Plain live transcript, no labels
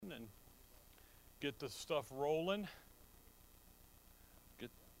in and get the stuff rolling.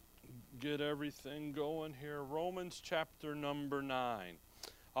 Get everything going here. Romans chapter number 9.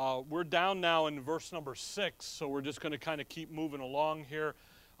 We're down now in verse number 6, so we're just going to kind of keep moving along here.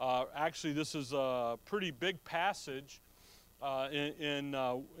 Actually, this is a pretty big passage in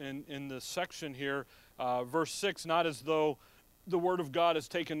this section here. Verse 6, not as though the word of God has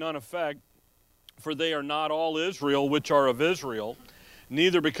taken none effect, for they are not all Israel which are of Israel,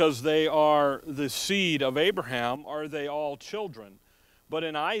 neither because they are the seed of Abraham are they all children. But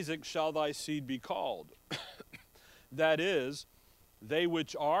in Isaac shall thy seed be called. That is, they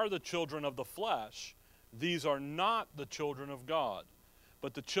which are the children of the flesh, these are not the children of God.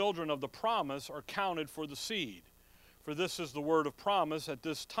 But the children of the promise are counted for the seed. For this is the word of promise, at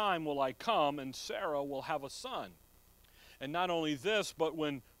this time will I come, and Sarah will have a son. And not only this, but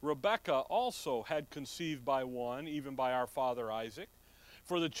when Rebekah also had conceived by one, even by our father Isaac,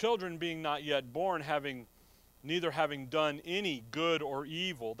 for the children being not yet born, neither having done any good or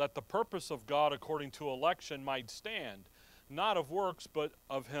evil, that the purpose of God according to election might stand, not of works, but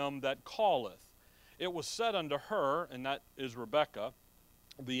of him that calleth. It was said unto her, and that is Rebekah,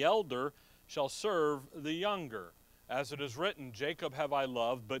 the elder shall serve the younger. As it is written, Jacob have I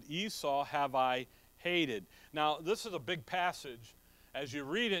loved, but Esau have I hated. Now, this is a big passage. As you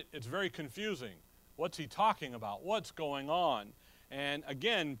read it, it's very confusing. What's he talking about? What's going on? And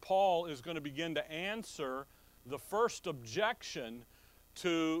again, Paul is going to begin to answer the first objection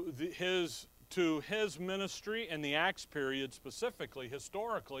to his ministry and the Acts period specifically,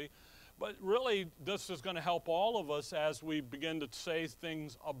 historically. But really, this is going to help all of us as we begin to say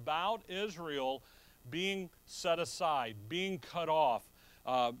things about Israel being set aside, being cut off.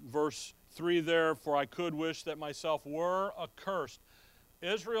 Verse 3 there, for I could wish that myself were accursed.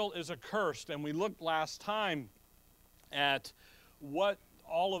 Israel is accursed, and we looked last time at what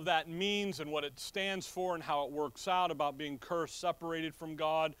all of that means and what it stands for and how it works out about being cursed, separated from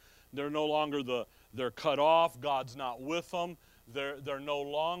God. They're no longer they're cut off. God's not with them. They're no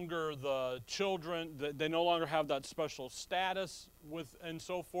longer the children. They no longer have that special status with and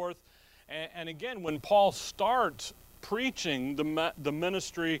so forth. And again, when Paul starts preaching the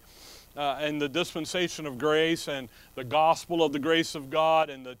ministry and the dispensation of grace and the gospel of the grace of God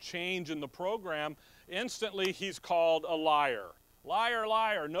and the change in the program, instantly he's called a liar. Liar,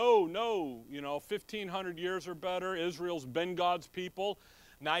 liar, no, 1,500 years or better, Israel's been God's people.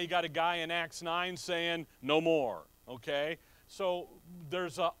 Now you got a guy in Acts 9 saying, no more, okay? So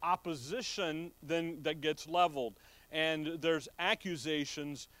there's an opposition then that gets leveled, and there's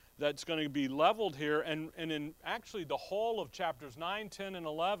accusations that's going to be leveled here, and in actually the whole of chapters 9, 10, and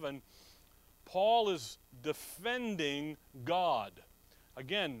 11, Paul is defending God.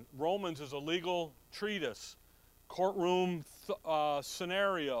 Again, Romans is a legal treatise. Courtroom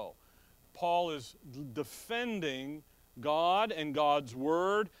scenario. Paul is defending God and God's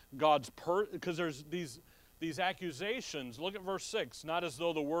word, because there's these accusations. Look at verse 6. Not as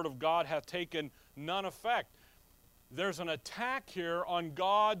though the word of God hath taken none effect. There's an attack here on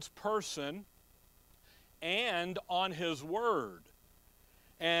God's person and on his word.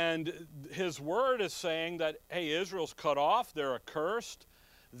 And his word is saying that, hey, Israel's cut off, they're accursed,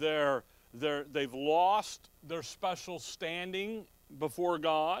 they've lost their special standing before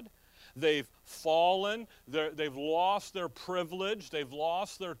God. They've fallen. They've lost their privilege. They've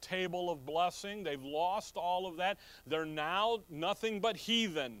lost their table of blessing. They've lost all of that. They're now nothing but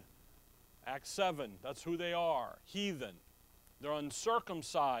heathen. Acts 7, that's who they are, heathen. They're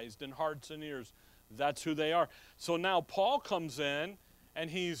uncircumcised in hearts and ears. That's who they are. So now Paul comes in, and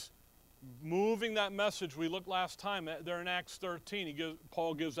he's moving that message. We looked last time, they're in Acts 13.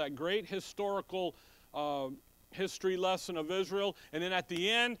 Paul gives that great historical history lesson of Israel. And then at the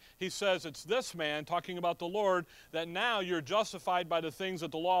end, he says, it's this man, talking about the Lord, that now you're justified by the things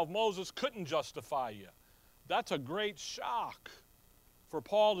that the law of Moses couldn't justify you. That's a great shock for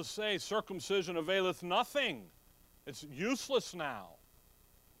Paul to say, circumcision availeth nothing. It's useless now.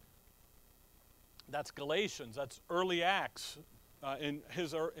 That's Galatians. That's early Acts. In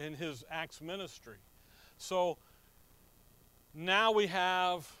his Acts ministry. So now we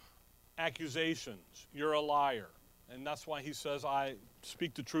have accusations. You're a liar. And that's why he says, I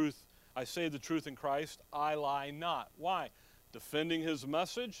speak the truth, I say the truth in Christ, I lie not. Why? Defending his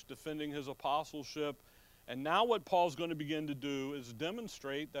message, defending his apostleship. And now what Paul's going to begin to do is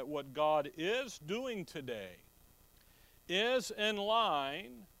demonstrate that what God is doing today is in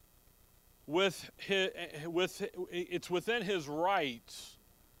line it's within his rights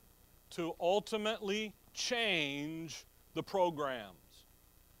to ultimately change the programs,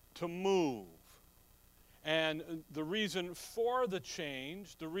 to move. And the reason for the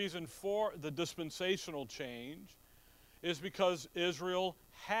change, the reason for the dispensational change, is because Israel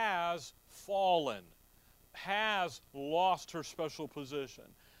has fallen, has lost her special position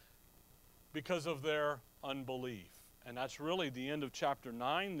because of their unbelief. And that's really the end of chapter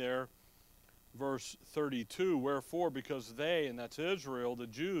 9 there, verse 32. Wherefore, because they, and that's Israel, the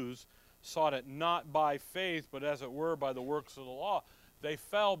Jews, sought it not by faith, but as it were by the works of the law. They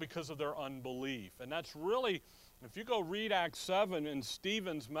fell because of their unbelief. And that's really, if you go read Acts 7 in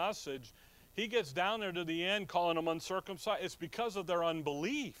Stephen's message, he gets down there to the end calling them uncircumcised. It's because of their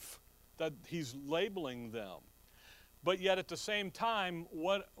unbelief that he's labeling them. But yet at the same time,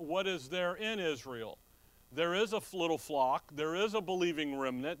 what is there in Israel? There is a little flock. There is a believing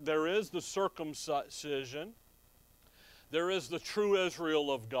remnant. There is the circumcision. There is the true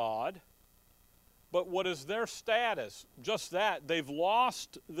Israel of God. But what is their status? Just that. They've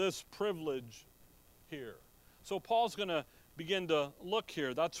lost this privilege here. So Paul's going to begin to look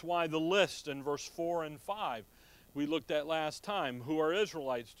here. That's why the list in verse 4 and 5 we looked at last time. Who are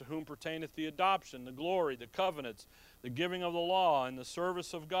Israelites, to whom pertaineth the adoption, the glory, the covenants, the giving of the law, and the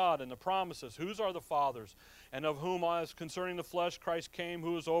service of God, and the promises. Whose are the fathers? And of whom, as concerning the flesh, Christ came,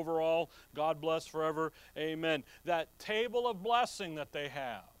 who is over all, God bless forever. Amen. That table of blessing that they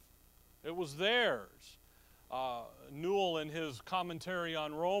have, it was theirs. Newell, in his commentary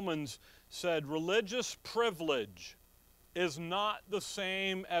on Romans, said religious privilege is not the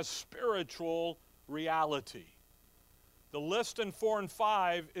same as spiritual reality. The list in 4 and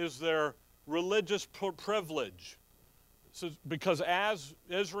 5 is their religious privilege. So, because as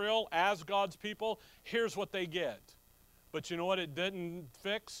Israel, as God's people, here's what they get. But you know what it didn't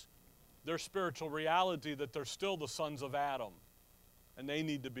fix? Their spiritual reality, that they're still the sons of Adam. And they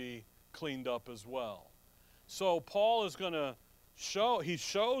need to be cleaned up as well. So Paul is going to he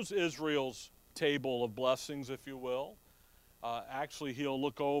shows Israel's table of blessings, if you will. Actually, he'll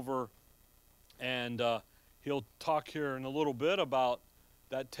look over and he'll talk here in a little bit about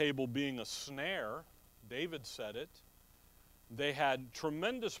that table being a snare. David said it. They had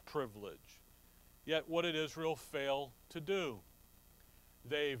tremendous privilege. Yet what did Israel fail to do?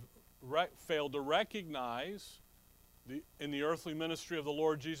 They've failed to recognize in the earthly ministry of the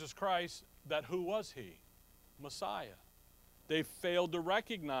Lord Jesus Christ that who was he? Messiah. They failed to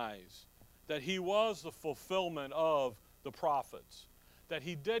recognize that he was the fulfillment of the prophets, that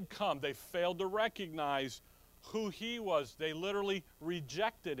he did come. They failed to recognize who he was. They literally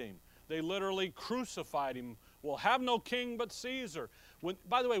rejected him. They literally crucified him. We'll have no king but Caesar.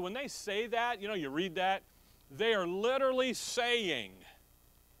 By the way, when they say that, you read that, they are literally saying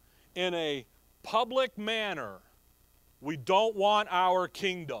in a public manner, we don't want our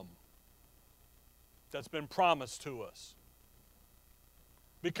kingdom that's been promised to us.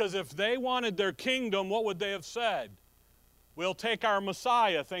 Because if they wanted their kingdom, what would they have said? We'll take our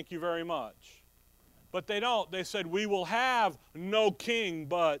Messiah, thank you very much. But they don't. They said, we will have no king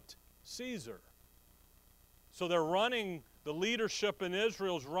but Caesar. So they're running, the leadership in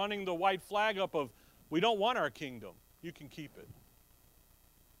Israel is running the white flag up of, we don't want our kingdom. You can keep it.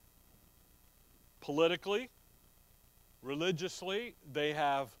 Politically, religiously, they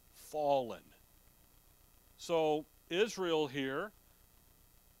have fallen. So Israel here,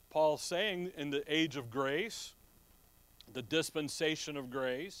 Paul's saying in the age of grace, the dispensation of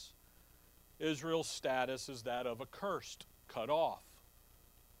grace, Israel's status is that of accursed, cut off.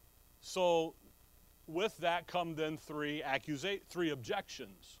 So with that come then three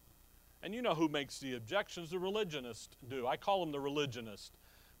objections. And you know who makes the objections? The religionists do. I call them the religionists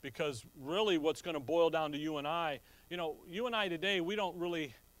because really what's going to boil down to you and I, you and I today,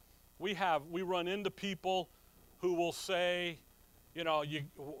 we run into people who will say,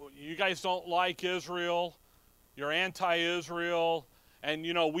 you guys don't like Israel, you're anti-Israel, and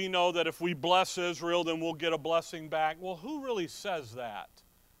we know that if we bless Israel, then we'll get a blessing back. Well, who really says that?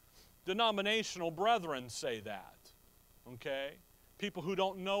 Denominational brethren say that, okay? People who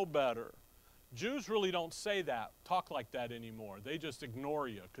don't know better. Jews really don't say that, talk like that anymore. They just ignore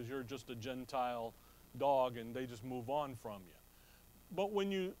you because you're just a Gentile dog and they just move on from you. But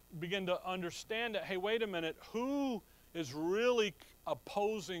when you begin to understand that, hey, wait a minute, who is really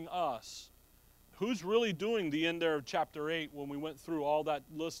opposing us? Who's really doing the end there of chapter 8 when we went through all that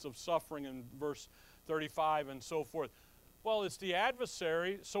list of suffering in verse 35 and so forth? Well, it's the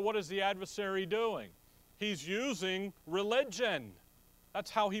adversary. So what is the adversary doing? He's using religion.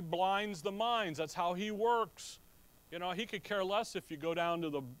 That's how he blinds the minds. That's how he works. He could care less if you go down to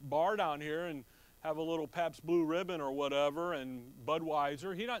the bar down here and have a little Pabst Blue Ribbon or whatever and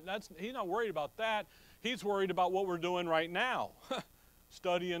Budweiser. He's not worried about that. He's worried about what we're doing right now.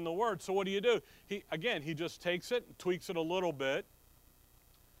 studying the Word. So what do? He just takes it, tweaks it a little bit,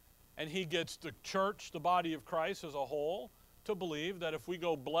 and he gets the church, the body of Christ as a whole, to believe that if we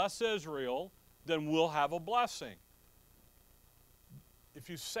go bless Israel, then we'll have a blessing. If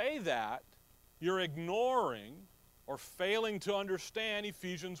you say that, you're ignoring or failing to understand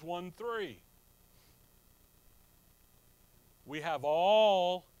Ephesians 1:3. We have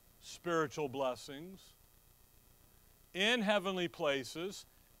all spiritual blessings in heavenly places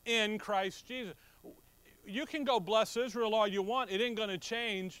in Christ Jesus. You can go bless Israel all you want. It ain't going to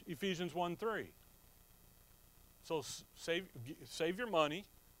change Ephesians 1:3. So save your money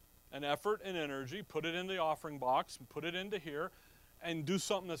and effort and energy, put it in the offering box, and put it into here, and do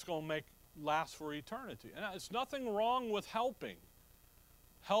something that's going to last for eternity. And it's nothing wrong with helping.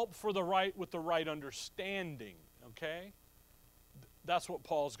 Help with the right understanding, okay? That's what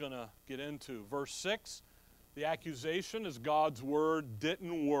Paul's going to get into. Verse 6, the accusation is God's word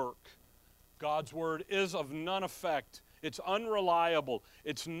didn't work. God's word is of none effect. It's unreliable.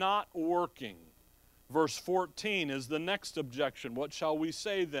 It's not working. Verse 14 is the next objection. What shall we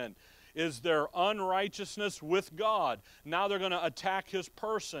say then? Is there unrighteousness with God? Now they're going to attack his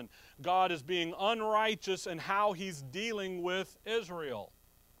person. God is being unrighteous in how he's dealing with Israel.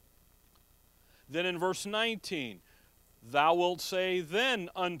 Then in verse 19, thou wilt say then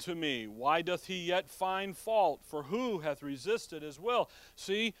unto me, why doth he yet find fault? For who hath resisted his will?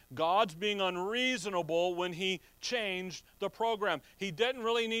 See, God's being unreasonable when he changed the program. He didn't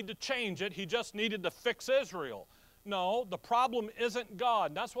really need to change it. He just needed to fix Israel. No, the problem isn't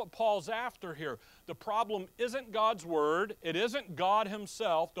God. That's what Paul's after here. The problem isn't God's word. It isn't God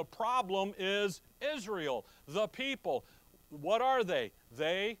himself. The problem is Israel, the people. What are they?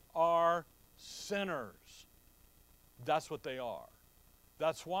 They are sinners. That's what they are.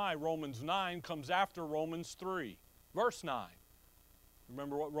 That's why Romans 9 comes after Romans 3. Verse 9.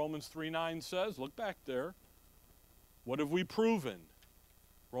 Remember what Romans 3:9 says? Look back there. What have we proven?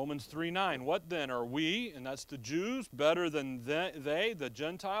 Romans 3:9. What then? Are we, and that's the Jews, better than they, the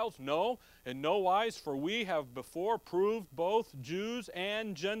Gentiles? No, in no wise, for we have before proved both Jews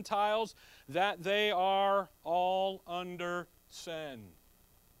and Gentiles that they are all under sin.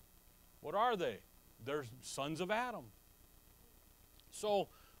 What are they? They're sons of Adam. So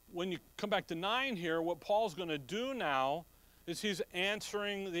when you come back to 9 here, what Paul's going to do now is he's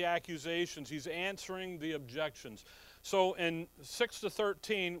answering the accusations. He's answering the objections. So in 6 to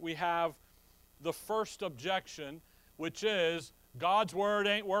 13, we have the first objection, which is God's word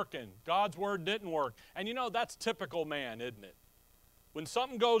ain't working. God's word didn't work. And you know, that's typical man, isn't it? When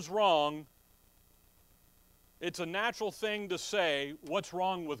something goes wrong, it's a natural thing to say, what's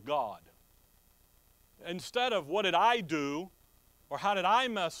wrong with God? Instead of what did I do or how did I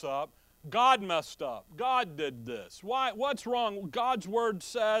mess up, God messed up. God did this. Why? What's wrong? God's word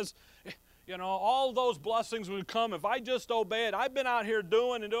says, you know, all those blessings would come if I just obey it. I've been out here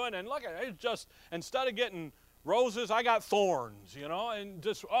doing, and look at it. It's just, instead of getting roses, I got thorns, you know, and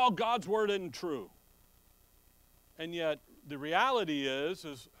just, oh, God's word isn't true. And yet, the reality is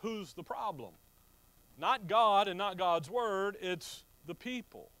who's the problem? Not God and not God's word, it's the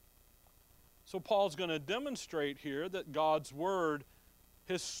people. So Paul's going to demonstrate here that God's word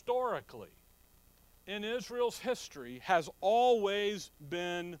historically, in Israel's history, has always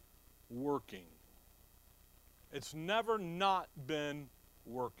been working. It's never not been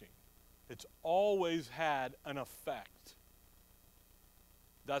working. It's always had an effect.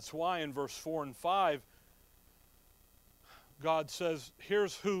 That's why in verse 4 and 5, God says,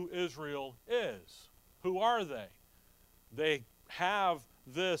 here's who Israel is. Who are they? They have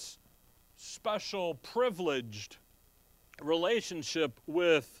this special privileged relationship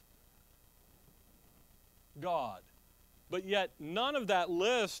with God. But yet none of that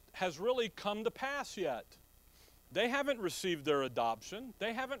list has really come to pass yet. They haven't received their adoption.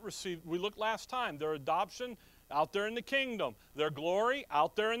 They haven't received, we looked last time, their adoption out there in the kingdom. Their glory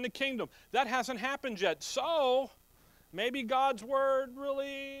out there in the kingdom. That hasn't happened yet. So maybe God's word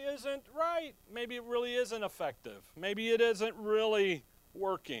really isn't right. Maybe it really isn't effective. Maybe it isn't really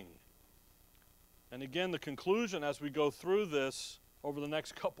working. And again, the conclusion as we go through this over the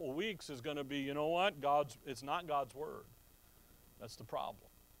next couple of weeks is going to be, you know what? It's not God's word. That's the problem.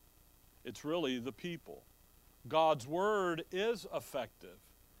 It's really the people. God's word is effective.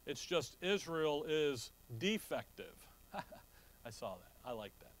 It's just Israel is defective. I saw that. I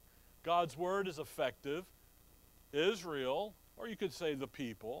like that. God's word is effective. Israel, or you could say the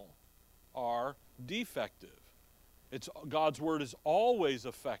people, are defective. God's word is always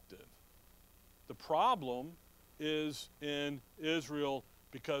effective. The problem is in Israel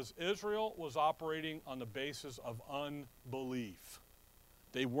because Israel was operating on the basis of unbelief.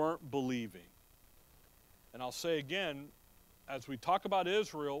 They weren't believing. And I'll say again, as we talk about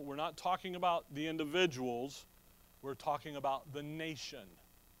Israel, we're not talking about the individuals, we're talking about the nation.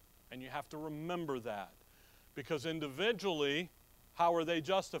 And you have to remember that. Because individually, how are they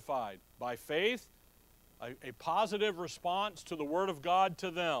justified? By faith, a positive response to the Word of God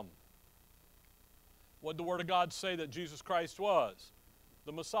to them. What did the Word of God say that Jesus Christ was?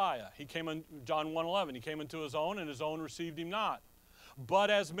 The Messiah. He came in, John 1:11, He came into His own, and His own received Him not.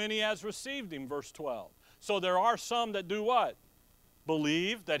 But as many as received Him, verse 12. So there are some that do what?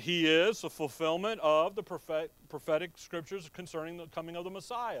 Believe that He is the fulfillment of the prophetic scriptures concerning the coming of the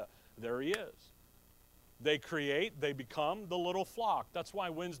Messiah. There He is. They create, they become the little flock. That's why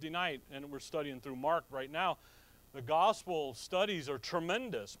Wednesday night, and we're studying through Mark right now, the gospel studies are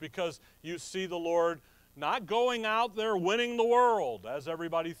tremendous because you see the Lord not going out there winning the world, as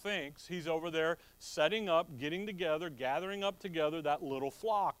everybody thinks. He's over there setting up, getting together, gathering up together that little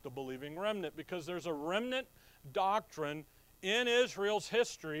flock, the believing remnant, because there's a remnant doctrine in Israel's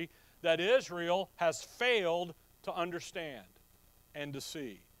history that Israel has failed to understand and to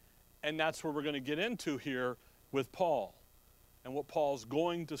see. And that's where we're going to get into here with Paul and what Paul's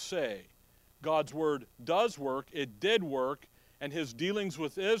going to say. God's word does work, it did work, and his dealings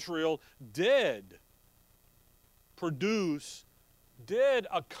with Israel did produce, did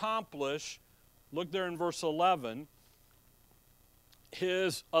accomplish, look there in verse 11,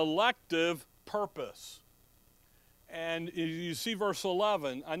 his elective purpose. And you see verse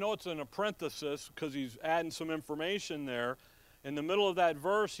 11, I know it's in a parenthesis because he's adding some information there. In the middle of that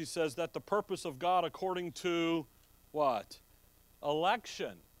verse, he says that the purpose of God according to what?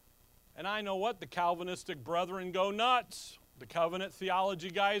 Election. And I know what? The Calvinistic brethren go nuts. The covenant theology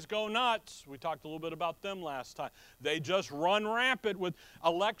guys go nuts. We talked a little bit about them last time. They just run rampant with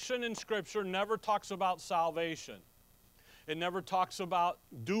election in Scripture. Never talks about salvation. It never talks about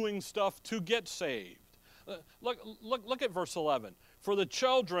doing stuff to get saved. Look at verse 11. For the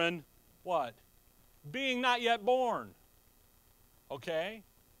children, what? Being not yet born. Okay?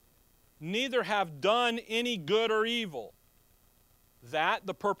 Neither have done any good or evil, that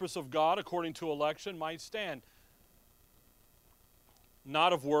the purpose of God according to election might stand.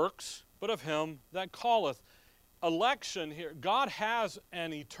 Not of works, but of him that calleth. Election here, God has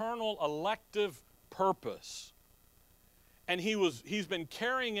an eternal elective purpose. And he's been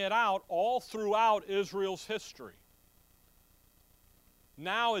carrying it out all throughout Israel's history.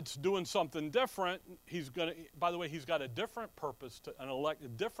 Now it's doing something different. By the way, he's got a different purpose, a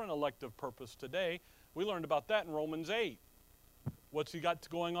different elective purpose today. We learned about that in Romans 8. What's he got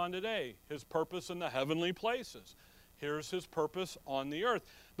going on today? His purpose in the heavenly places. Here's his purpose on the earth.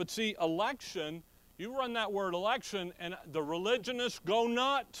 But see, election, you run that word election, and the religionists go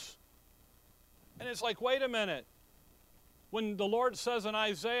nuts. And it's like, wait a minute. When the Lord says in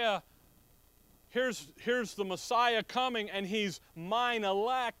Isaiah, here's the Messiah coming, and he's mine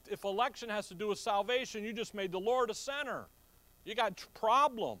elect. If election has to do with salvation, you just made the Lord a sinner. You got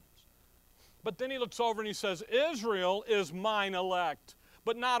problems. But then he looks over and he says, Israel is mine elect,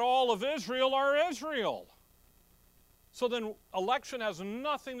 but not all of Israel are Israel. So then election has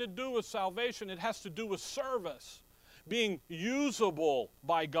nothing to do with salvation. It has to do with service, being usable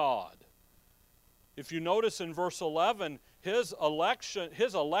by God. If you notice in verse 11, his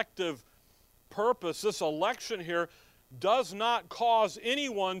elective purpose, this election here, does not cause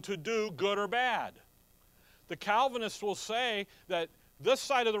anyone to do good or bad. The Calvinists will say that this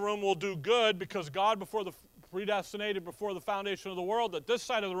side of the room will do good because God predestinated before the foundation of the world that this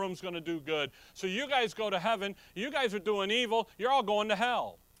side of the room is going to do good. So you guys go to heaven, you guys are doing evil, you're all going to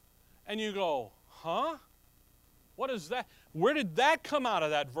hell. And you go, huh? What is that? Where did that come out of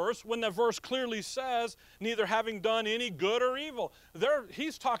that verse when the verse clearly says, neither having done any good or evil?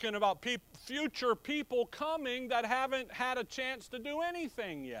 He's talking about future people coming that haven't had a chance to do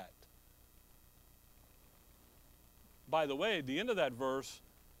anything yet. By the way, the end of that verse,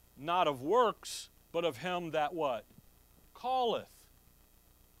 not of works, but of him that what? Calleth.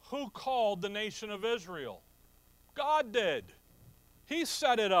 Who called the nation of Israel? God did. He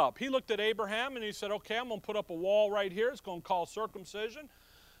set it up. He looked at Abraham and he said, okay, I'm going to put up a wall right here. It's going to call circumcision.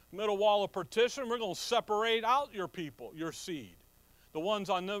 Middle wall of partition. We're going to separate out your people, your seed. The ones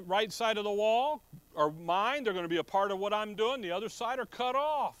on the right side of the wall are mine. They're going to be a part of what I'm doing. The other side are cut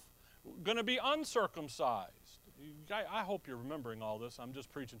off. Going to be uncircumcised. I hope you're remembering all this. I'm just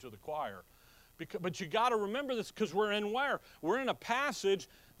preaching to the choir. But you got to remember this because we're in where? We're in a passage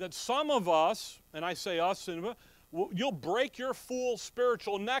that some of us, and I say us, you'll break your fool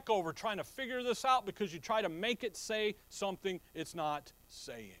spiritual neck over trying to figure this out because you try to make it say something it's not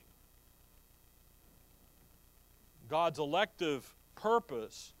saying. God's elective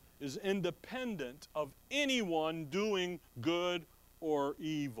purpose is independent of anyone doing good or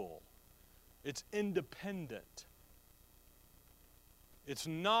evil. It's independent. It's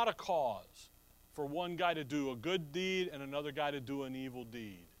not a cause for one guy to do a good deed and another guy to do an evil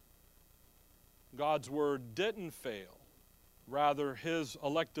deed. God's word didn't fail. Rather, his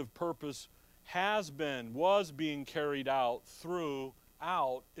elective purpose was being carried out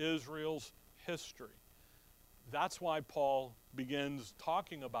throughout Israel's history. That's why Paul begins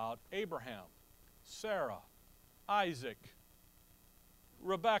talking about Abraham, Sarah, Isaac,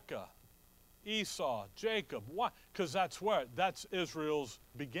 Rebekah, Esau, Jacob. Why? Because that's Israel's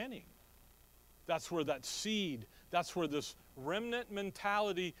beginning. That's where that seed, that's where this remnant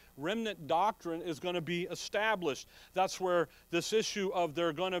mentality, remnant doctrine is going to be established. That's where this issue of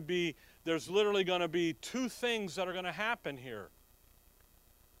there's literally going to be two things that are going to happen here.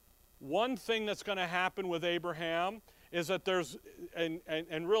 One thing that's going to happen with Abraham is that there's, and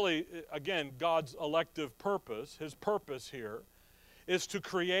really, again, God's elective purpose, his purpose here, is to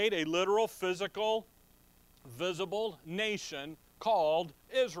create a literal, physical, visible nation called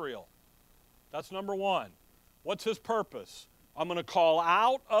Israel. That's number one. What's his purpose? I'm going to call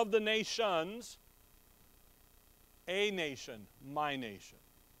out of the nations a nation, my nation.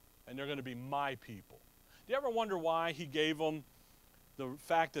 And they're going to be my people. Do you ever wonder why he gave them the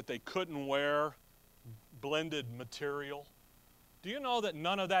fact that they couldn't wear blended material? Do you know that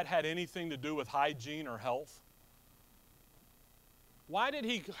none of that had anything to do with hygiene or health? Why did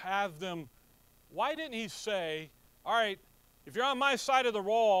he have them, why didn't he say, all right, if you're on my side of the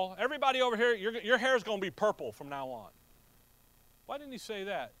wall, everybody over here, your hair is going to be purple from now on? Why didn't he say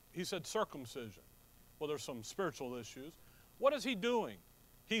that? He said circumcision. Well, there's some spiritual issues. What is he doing?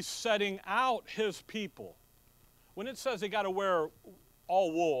 He's setting out his people. When it says they got to wear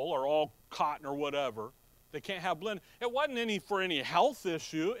all wool or all cotton or whatever, they can't have blend. It wasn't for any health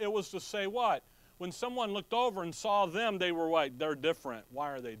issue. It was to say what? When someone looked over and saw them, they were what? They're different. Why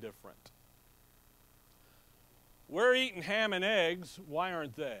are they different? We're eating ham and eggs. Why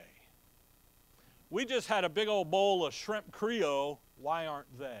aren't they? We just had a big old bowl of shrimp Creole. Why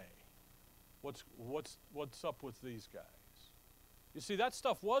aren't they? What's up with these guys? You see, that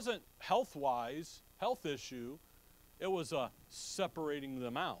stuff wasn't health issue. It was separating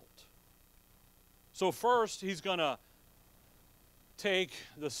them out. So first, he's going to take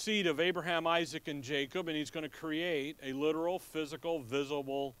the seed of Abraham, Isaac, and Jacob, and he's going to create a literal, physical,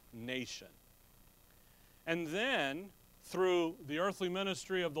 visible nation. And then, through the earthly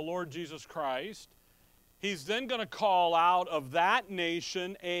ministry of the Lord Jesus Christ, he's then going to call out of that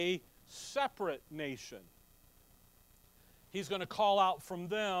nation a separate nation. He's going to call out from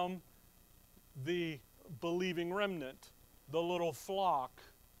them the believing remnant, the little flock.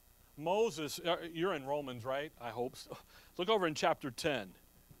 Moses, you're in Romans, right? I hope so. Look over in chapter 10.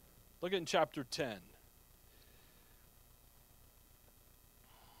 Look at chapter 10.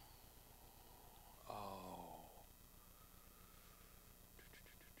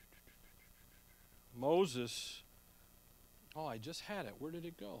 Moses, I just had it. Where did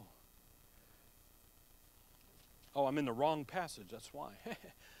it go? Oh, I'm in the wrong passage. That's why.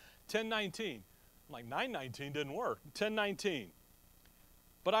 10:19. I'm like, 9:19 didn't work. 10:19.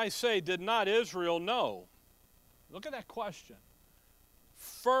 But I say, did not Israel know? Look at that question.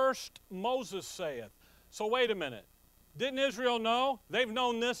 First Moses saith. So wait a minute. Didn't Israel know? They've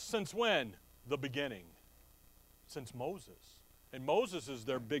known this since when? The beginning. Since Moses. And Moses is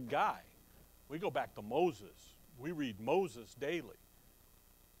their big guy. We go back to Moses. We read Moses daily.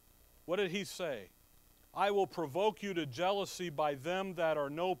 What did he say? I will provoke you to jealousy by them that are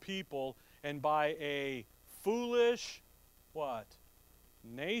no people, and by a foolish, what?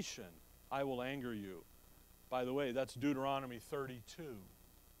 Nation I will anger you. By the way, that's Deuteronomy 32.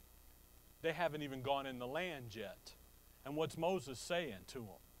 They haven't even gone in the land yet. And what's Moses saying to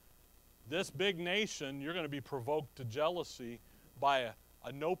them? This big nation, you're going to be provoked to jealousy by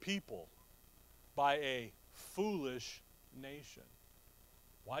a no people, by a foolish nation.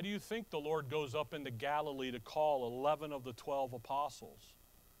 Why do you think the Lord goes up into Galilee to call 11 of the 12 apostles,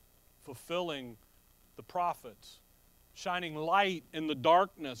 fulfilling the prophets, shining light in the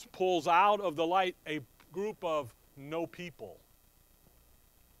darkness, pulls out of the light a group of no people?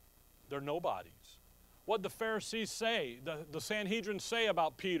 They're nobodies. What did the Pharisees say, the Sanhedrin say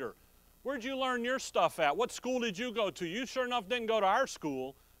about Peter? Where'd you learn your stuff at? What school did you go to? You sure enough didn't go to our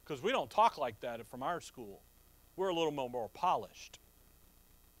school, because we don't talk like that from our school. We're a little more polished.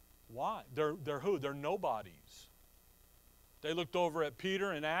 Why? They're who? They're nobodies. They looked over at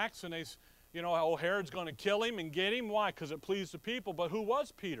Peter in Acts and they, Herod's going to kill him and get him. Why? Because it pleased the people. But who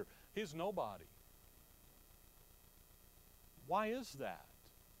was Peter? He's nobody. Why is that?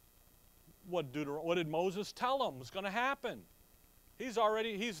 What did Moses tell him was going to happen? He's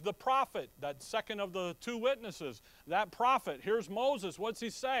the prophet, that second of the two witnesses. That prophet, here's Moses. What's he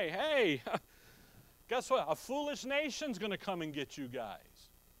say? Hey, guess what? A foolish nation's going to come and get you guys.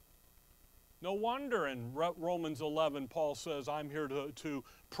 No wonder in Romans 11, Paul says, I'm here to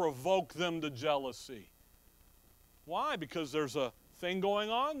provoke them to jealousy. Why? Because there's a thing going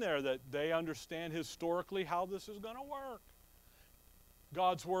on there that they understand historically how this is going to work.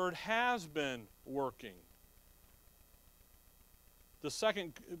 God's word has been working. The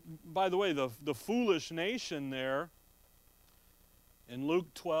second, by the way, the foolish nation there in Luke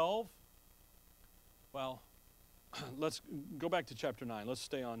 12, well, let's go back to chapter 9. Let's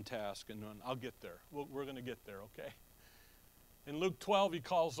stay on task, and I'll get there. We're going to get there, okay? In Luke 12, he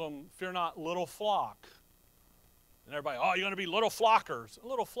calls them, fear not, little flock. And everybody, oh, you're going to be little flockers. A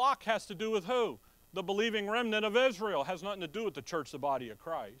little flock has to do with who? The believing remnant of Israel. It has nothing to do with the church, the body of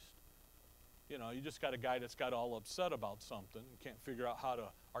Christ. You know, you just got a guy that's got all upset about something and can't figure out how to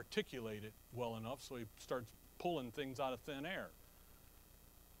articulate it well enough, so he starts pulling things out of thin air.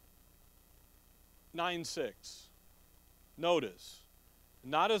 9:6. Notice,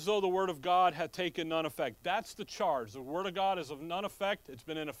 not as though the word of God had taken none effect. That's the charge. The word of God is of none effect. It's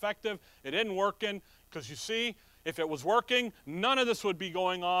been ineffective. It isn't working, because you see, if it was working, none of this would be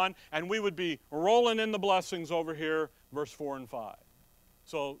going on, and we would be rolling in the blessings over here, verse 4 and 5.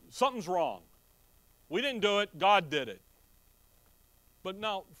 So something's wrong. We didn't do it. God did it. But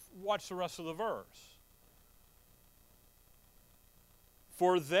now, watch the rest of the verse.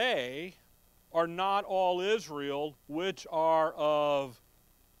 For they are not all Israel which are of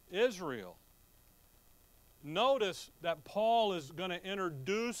Israel. Notice that Paul is going to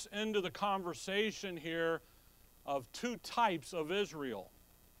introduce into the conversation here of two types of Israel.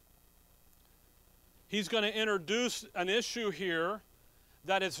 He's going to introduce an issue here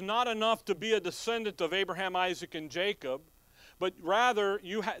that it's not enough to be a descendant of Abraham, Isaac, and Jacob, but rather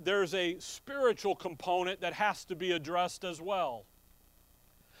there's a spiritual component that has to be addressed as well.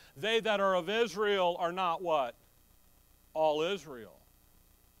 They that are of Israel are not what? All Israel.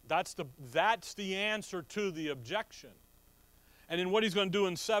 That's the answer to the objection. And then what he's going to do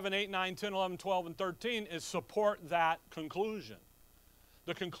in 7, 8, 9, 10, 11, 12, and 13 is support that conclusion.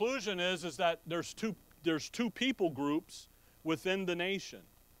 The conclusion is that there's two people groups within the nation.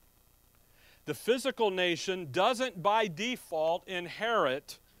 The physical nation doesn't by default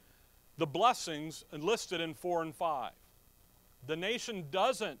inherit the blessings listed in 4 and 5. The nation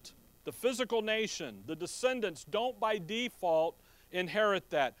doesn't. The physical nation, the descendants don't by default inherit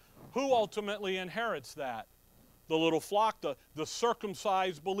that. Who ultimately inherits that? The little flock, the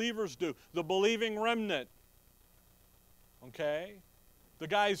circumcised believers do. The believing remnant. Okay? The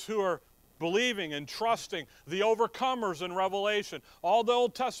guys who are believing and trusting. The overcomers in Revelation. All the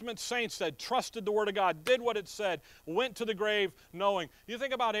Old Testament saints that trusted the Word of God, did what it said, went to the grave knowing. You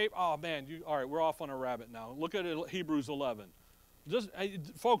think about all right, we're off on a rabbit now. Look at Hebrews 11.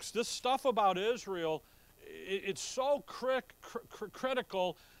 Folks, this stuff about Israel, it's so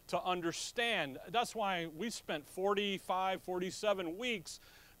critical to understand. That's why we spent 45, 47 weeks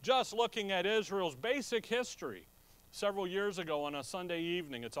just looking at Israel's basic history several years ago on a Sunday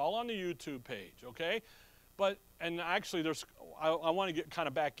evening. It's all on the YouTube page, okay? And actually, I want to get kind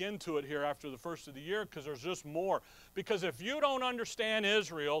of back into it here after the first of the year, because there's just more. Because if you don't understand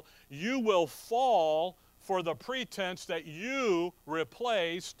Israel, you will fall for the pretense that you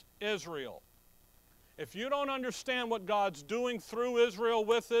replaced Israel. If you don't understand what God's doing through Israel,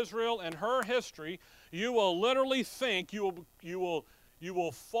 with Israel, and her history, you will literally think, you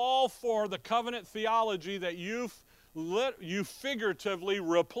will fall for the covenant theology that you figuratively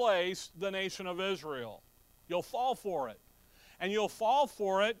replaced the nation of Israel. You'll fall for it. And you'll fall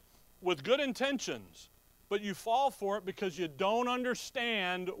for it with good intentions. But you fall for it because you don't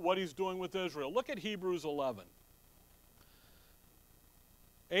understand what he's doing with Israel. Look at Hebrews 11.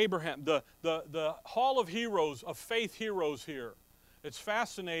 Abraham, the hall of heroes, of faith heroes here. It's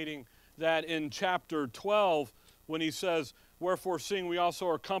fascinating that in chapter 12, when he says, wherefore seeing we also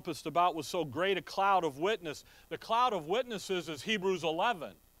are compassed about with so great a cloud of witness. The cloud of witnesses is Hebrews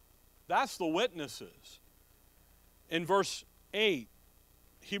 11. That's the witnesses. In verse 8,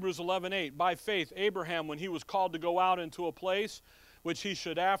 Hebrews 11:8, by faith Abraham, when he was called to go out into a place which he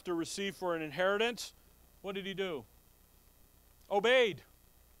should after receive for an inheritance, what did he do? Obeyed.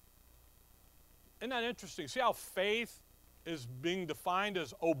 Isn't that interesting? See how faith is being defined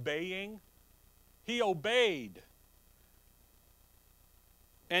as obeying? He obeyed.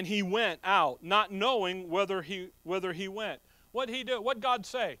 And he went out, not knowing whether he went. What did he do? What did God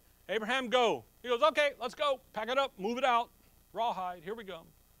say? Abraham, go. He goes, okay, let's go. Pack it up, move it out. Rawhide, here we go.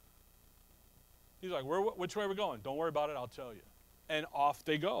 He's like, which way are we going? Don't worry about it, I'll tell you. And off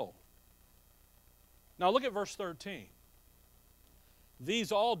they go. Now look at verse 13.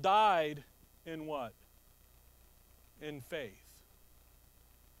 These all died in what? In faith.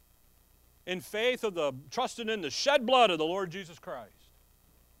 In faith of the trusting in the shed blood of the Lord Jesus Christ.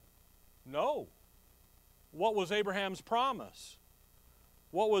 No. What was Abraham's promise?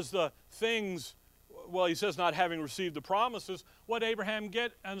 What was the things, well, he says not having received the promises, what did Abraham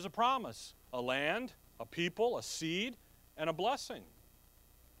get as a promise? A land, a people, a seed, and a blessing.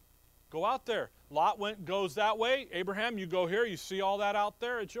 Go out there. Lot goes that way. Abraham, you go here. You see all that out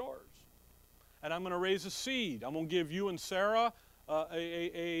there? It's yours. And I'm going to raise a seed. I'm going to give you and Sarah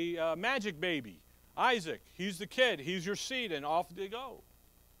a magic baby. Isaac, he's the kid. He's your seed. And off they go.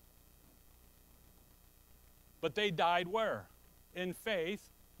 But they died where? In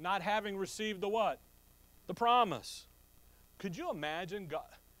faith, not having received the what? The promise. Could you imagine? God,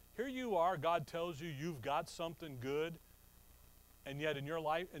 here you are, God tells you you've got something good, and yet in your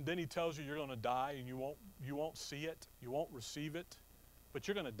life, and then he tells you you're going to die and you won't see it, you won't receive it, but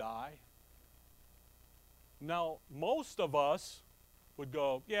you're going to die. Now, most of us would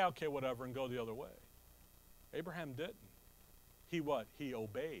go, yeah, okay, whatever, and go the other way. Abraham didn't. He what? He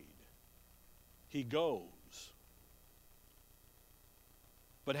obeyed. He goes.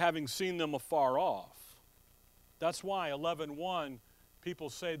 But having seen them afar off. That's why 11:1, people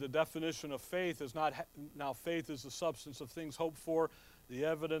say the definition of faith is not, now faith is the substance of things hoped for, the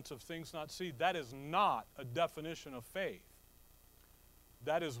evidence of things not seen. That is not a definition of faith.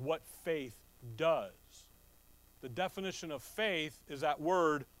 That is what faith does. The definition of faith is that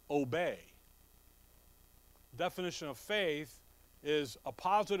word obey. Definition of faith is a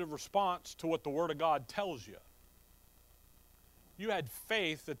positive response to what the Word of God tells you. You had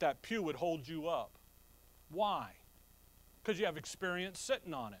faith that that pew would hold you up. Why? Because you have experience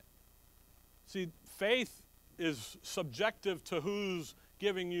sitting on it. See, faith is subjective to who's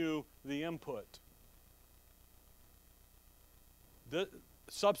giving you the input. The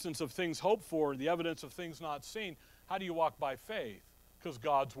substance of things hoped for, the evidence of things not seen. How do you walk by faith? Because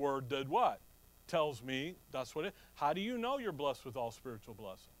God's Word did what? Tells me that's what it. How do you know you're blessed with all spiritual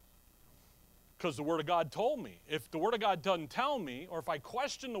blessings? Because the Word of God told me. If the Word of God doesn't tell me, or if I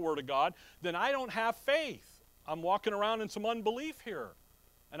question the Word of God, then I don't have faith. I'm walking around in some unbelief here.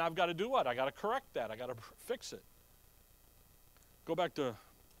 And I've got to do what? I got to correct that. I got to fix it. Go back to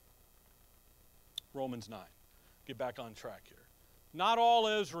Romans 9. Get back on track here. Not all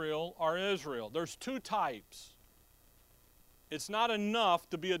Israel are Israel. There's two types. It's not enough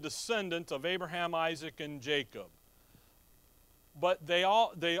to be a descendant of Abraham, Isaac, and Jacob. But they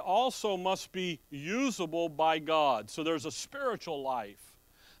also must be usable by God. So there's a spiritual life.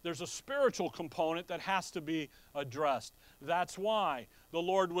 There's a spiritual component that has to be addressed. That's why the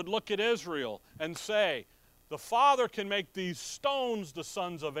Lord would look at Israel and say, the Father can make these stones the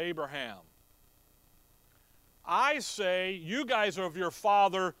sons of Abraham. I say, you guys are of your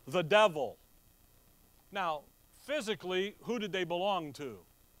father, the devil. Now, physically, who did they belong to?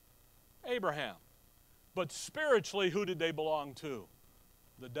 Abraham. But spiritually, who did they belong to?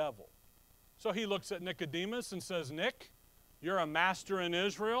 The devil. So he looks at Nicodemus and says, Nick, you're a master in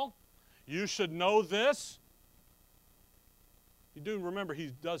Israel. You should know this. You do remember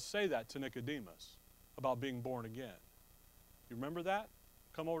he does say that to Nicodemus about being born again. You remember that?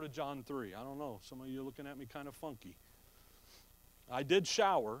 Come over to John 3. I don't know. Some of you are looking at me kind of funky. I did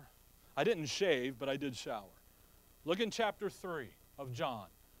shower. I didn't shave, but I did shower. Look in chapter 3 of John.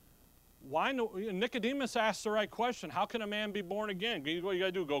 Why no, Nicodemus asked the right question. How can a man be born again? What you got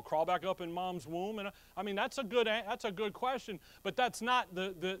to do? Go crawl back up in mom's womb? And I mean, that's a good question, but that's not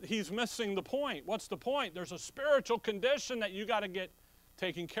he's missing the point. What's the point? There's a spiritual condition that you got to get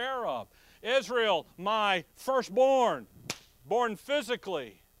taken care of. Israel, my firstborn, born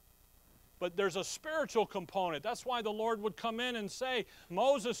physically. But there's a spiritual component. That's why the Lord would come in and say,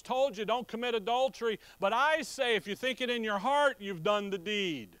 Moses told you don't commit adultery, but I say if you think it in your heart, you've done the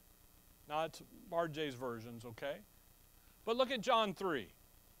deed. Now, it's RJ's versions, okay? But look at John 3.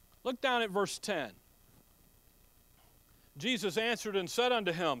 Look down at verse 10. Jesus answered and said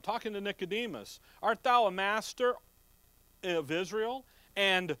unto him, talking to Nicodemus, art thou a master of Israel,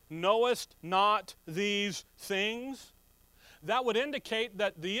 and knowest not these things? That would indicate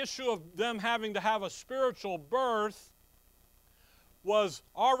that the issue of them having to have a spiritual birth was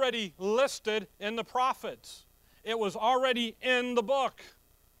already listed in the prophets. It was already in the book.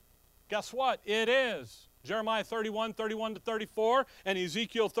 Guess what? It is. Jeremiah 31, 31 to 34, and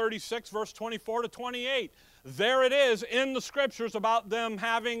Ezekiel 36, verse 24 to 28. There it is in the scriptures about them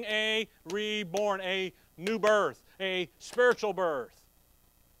having a reborn, a new birth, a spiritual birth.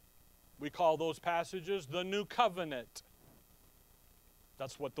 We call those passages the New Covenant.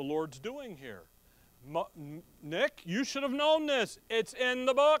 That's what the Lord's doing here. Nick, you should have known this. It's in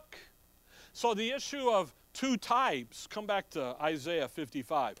the book. So the issue of two types, come back to Isaiah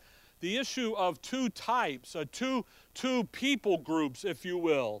 55. The issue of two types, two people groups, if you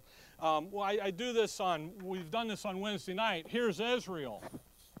will. I do this we've done this on Wednesday night. Here's Israel.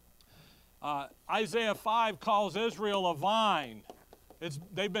 Isaiah 5 calls Israel a vine.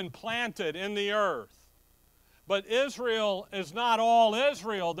 They've been planted in the earth. But Israel is not all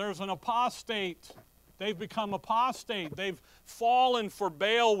Israel. There's an apostate. They've become apostate. They've fallen for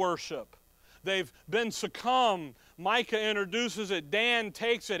Baal worship. They've been succumbed. Micah introduces it. Dan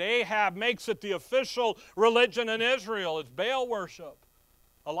takes it. Ahab makes it the official religion in Israel. It's Baal worship.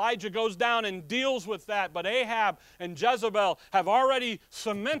 Elijah goes down and deals with that. But Ahab and Jezebel have already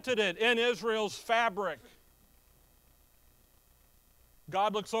cemented it in Israel's fabric.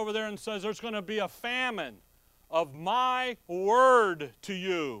 God looks over there and says, there's going to be a famine of my word to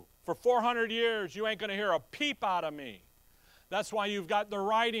you. For 400 years, you ain't going to hear a peep out of me. That's why you've got the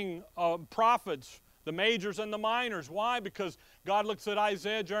writing prophets, the majors and the minors. Why? Because God looks at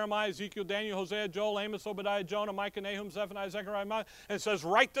Isaiah, Jeremiah, Ezekiel, Daniel, Hosea, Joel, Amos, Obadiah, Jonah, Micah, Nahum, Zephaniah, Zechariah, and says,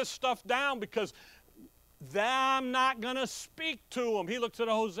 write this stuff down because I'm not going to speak to them. He looks at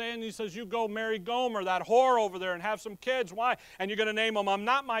Hosea and he says, you go marry Gomer, that whore over there, and have some kids. Why? And you're going to name them, I'm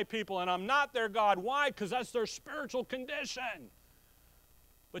not my people and I'm not their God. Why? Because that's their spiritual condition.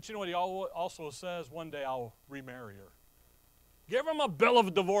 But you know what he also says? One day I'll remarry her. Give them a bill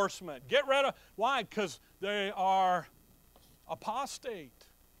of divorcement. Get rid of, why? Because they are apostate.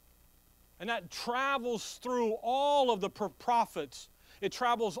 And that travels through all of the prophets. It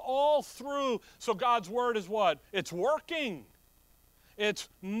travels all through. So God's word is what? It's working. It's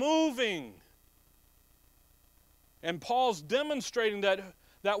moving. And Paul's demonstrating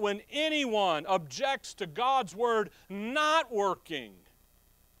that when anyone objects to God's word not working,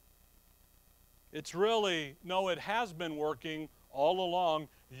 it's really, no, it has been working all along.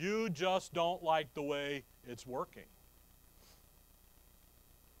 You just don't like the way it's working.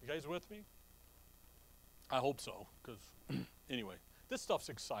 You guys with me? I hope so, because anyway, this stuff's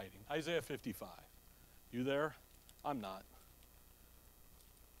exciting. Isaiah 55. You there? I'm not.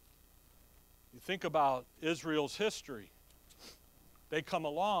 You think about Israel's history. They come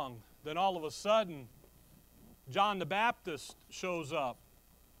along, then all of a sudden, John the Baptist shows up.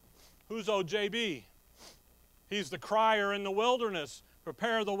 Who's OJB? He's the crier in the wilderness.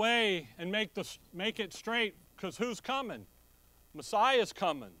 Prepare the way and make it straight, because who's coming? Messiah's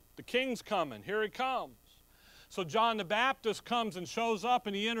coming. The king's coming. Here he comes. So John the Baptist comes and shows up,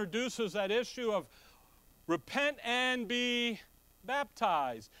 and he introduces that issue of repent and be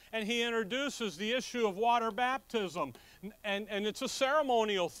baptized. And he introduces the issue of water baptism. And it's a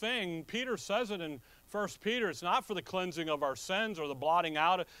ceremonial thing. Peter says it in 1 Peter. It's not for the cleansing of our sins or the blotting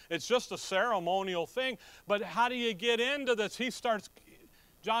out. It's just a ceremonial thing. But how do you get into this?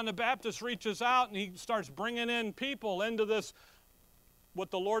 John the Baptist reaches out and he starts bringing in people into this, what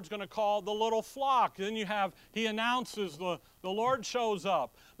the Lord's going to call the little flock. Then he announces, the Lord shows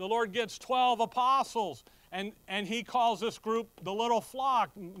up. The Lord gets 12 apostles, and he calls this group the little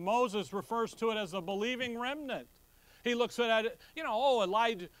flock. Moses refers to it as the believing remnant. He looks at it,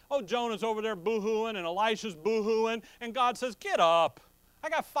 Jonah's over there boo-hooing, and Elisha's boo-hooing, and God says, get up. I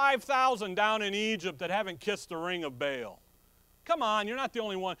got 5,000 down in Egypt that haven't kissed the ring of Baal. Come on, you're not the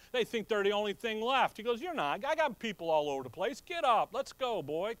only one. They think they're the only thing left. He goes, you're not. I got people all over the place. Get up. Let's go,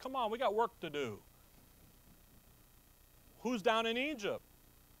 boy. Come on, we got work to do. Who's down in Egypt?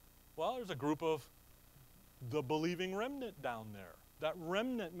 Well, there's a group of the believing remnant down there. That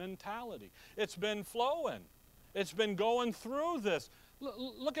remnant mentality. It's been flowing. It's been going through this.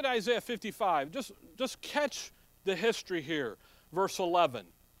 Look at Isaiah 55. Just catch the history here. Verse 11.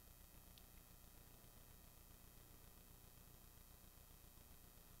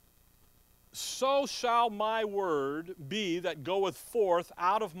 So shall my word be that goeth forth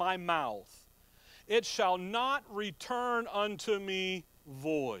out of my mouth. It shall not return unto me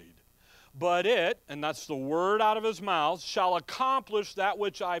void. But it, and that's the word out of his mouth, shall accomplish that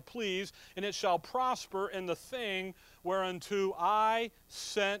which I please, and it shall prosper in the thing whereunto I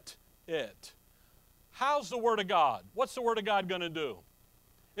sent it. How's the word of God? What's the word of God going to do?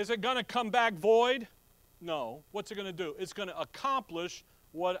 Is it going to come back void? No. What's it going to do? It's going to accomplish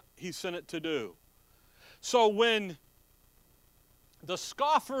what he sent it to do. So when the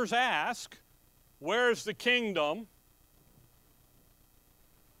scoffers ask, where's the kingdom?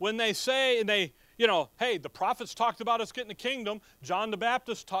 When they say, hey, the prophets talked about us getting the kingdom. John the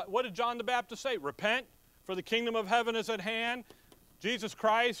Baptist taught, what did John the Baptist say? Repent, for the kingdom of heaven is at hand. Jesus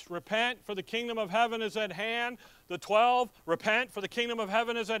Christ, repent, for the kingdom of heaven is at hand. The 12, repent, for the kingdom of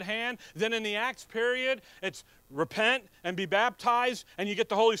heaven is at hand. Then in the Acts period, it's repent and be baptized, and you get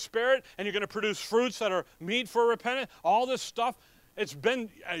the Holy Spirit, and you're going to produce fruits that are meet for repentance. All this stuff, it's been,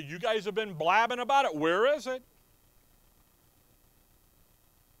 you guys have been blabbing about it. Where is it?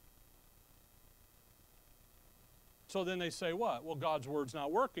 So then they say what? Well, God's word's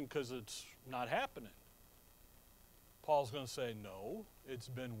not working because it's not happening. Paul's going to say, no, it's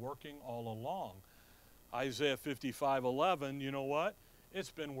been working all along. Isaiah 55:11, you know what?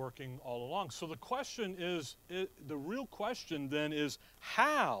 It's been working all along. So the question is, the real question then is,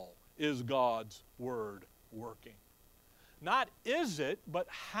 how is God's word working? Not is it, but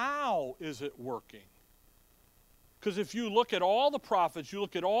how is it working? Because if you look at all the prophets, you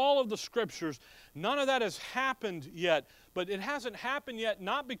look at all of the scriptures, none of that has happened yet. But it hasn't happened yet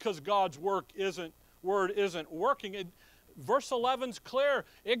not because God's word isn't working. Verse 11's clear.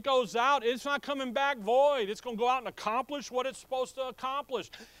 It goes out. It's not coming back void. It's going to go out and accomplish what it's supposed to accomplish.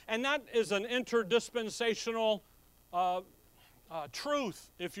 And that is an interdispensational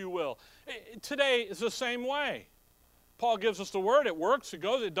truth, if you will. Today is the same way. Paul gives us the word. It works. It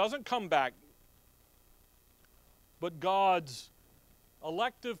goes. It doesn't come back. But God's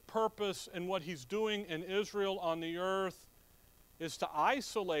elective purpose in what he's doing in Israel on the earth is to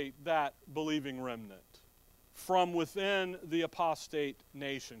isolate that believing remnant from within the apostate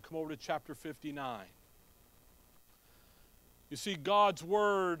nation. Come over to chapter 59. You see, God's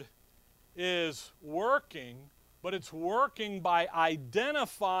word is working, but it's working by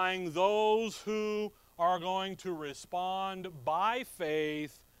identifying those who are going to respond by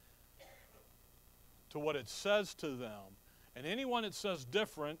faith to what it says to them. And anyone that says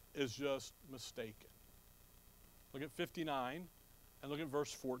different is just mistaken. Look at 59 and look at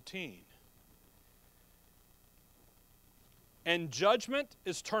verse 14. And judgment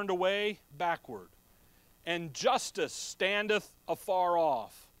is turned away backward, and justice standeth afar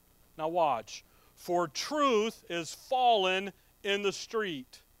off. Now watch. For truth is fallen in the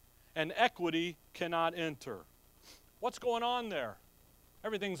street, and equity cannot enter. What's going on there?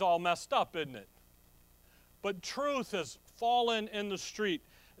 Everything's all messed up, isn't it? But truth has fallen in the street.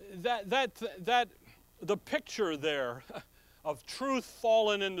 The picture there of truth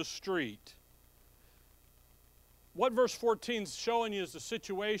fallen in the street. What verse 14 is showing you is the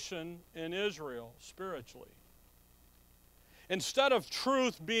situation in Israel spiritually. Instead of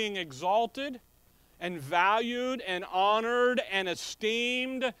truth being exalted and valued and honored and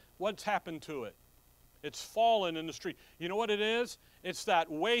esteemed, what's happened to it? It's fallen in the street. You know what it is? It's that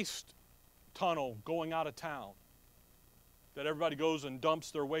waste tunnel going out of town that everybody goes and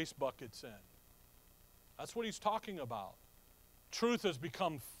dumps their waste buckets in. That's what he's talking about. Truth has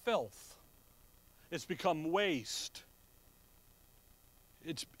become filth. It's become waste.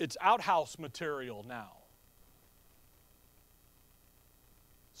 It's outhouse material now.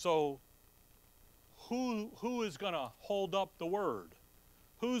 So who is going to hold up the word?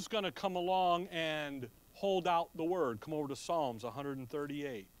 Who's going to come along and hold out the word? Come over to Psalms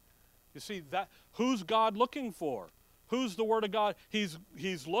 138. You see, that who's God looking for? Who's the word of God? He's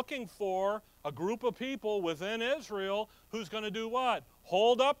looking for a group of people within Israel who's going to do what?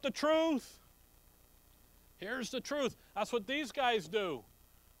 Hold up the truth. Here's the truth. That's what these guys do.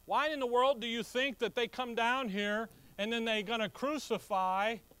 Why in the world do you think that they come down here and then they're going to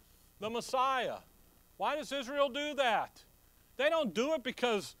crucify the Messiah? Why does Israel do that? They don't do it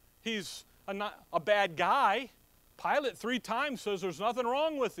because he's a bad guy. Pilate 3 times says there's nothing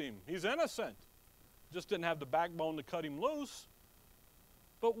wrong with him. He's innocent. Just didn't have the backbone to cut him loose.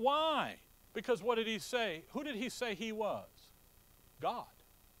 But why? Because what did he say? Who did he say he was? God.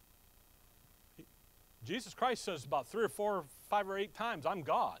 Jesus Christ says about 3 or 4 or 5 or 8 times, I'm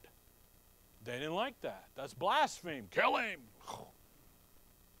God. They didn't like that. That's blasphemy. Kill him.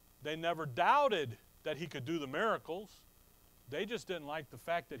 They never doubted that he could do the miracles. They just didn't like the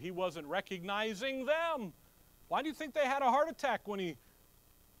fact that he wasn't recognizing them. Why do you think they had a heart attack when he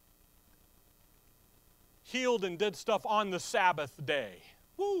healed and did stuff on the Sabbath day?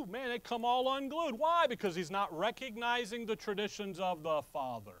 Woo, man, they come all unglued. Why? Because he's not recognizing the traditions of the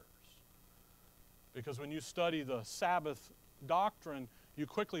fathers. Because when you study the Sabbath doctrine, you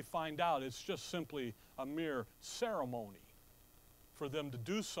quickly find out it's just simply a mere ceremony for them to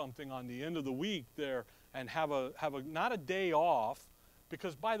do something on the end of the week there and have not a day off.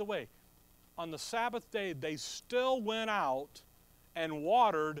 Because, by the way, on the Sabbath day, they still went out and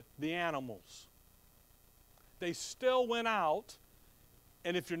watered the animals. They still went out,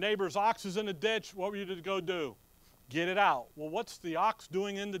 and if your neighbor's ox is in a ditch, what were you to go do? Get it out. Well, what's the ox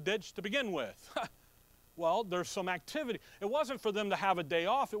doing in the ditch to begin with? Well, there's some activity. It wasn't for them to have a day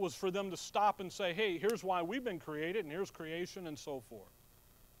off. It was for them to stop and say, hey, here's why we've been created, and here's creation, and so forth.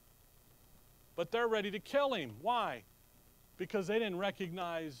 But they're ready to kill him. Why? Because they didn't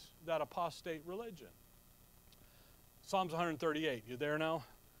recognize that apostate religion. Psalms 138. You there now?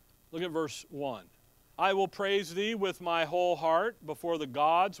 Look at verse 1. I will praise thee with my whole heart. Before the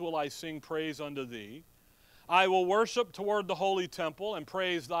gods will I sing praise unto thee. I will worship toward the holy temple and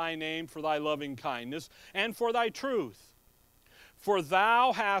praise thy name for thy loving kindness and for thy truth. For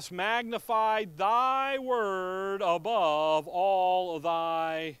thou hast magnified thy word above all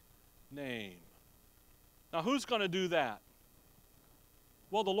thy name. Now, who's going to do that?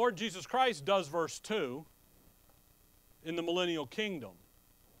 Well, the Lord Jesus Christ does verse 2 in the millennial kingdom.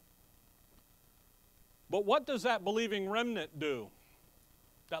 But what does that believing remnant do?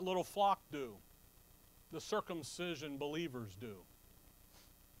 That little flock do? The circumcision believers do?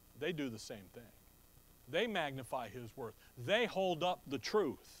 They do the same thing. They magnify His word. They hold up the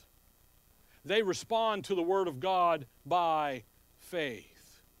truth. They respond to the word of God by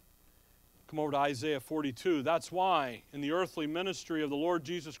faith. Come over to Isaiah 42. That's why in the earthly ministry of the Lord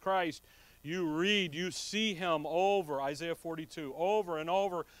Jesus Christ, you see Him over, Isaiah 42, over and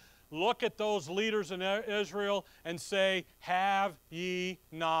over. Look at those leaders in Israel and say, have ye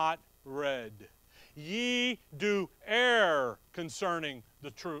not read? Ye do err concerning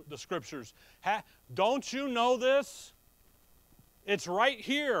the Scriptures. Don't you know this? It's right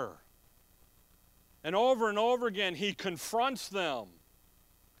here. And over again, He confronts them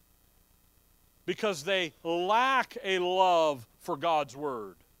because they lack a love for God's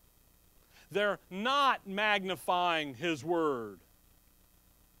Word. They're not magnifying His Word.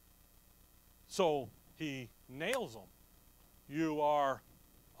 So He nails them. You are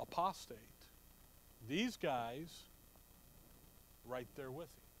apostate. These guys, right there with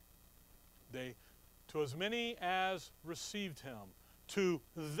Him. To as many as received Him, to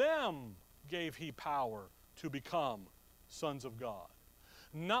them gave He power to become sons of God.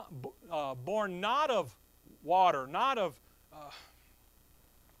 Born not of water, not of...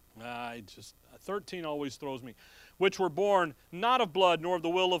 13 always throws me. Which were born not of blood, nor of the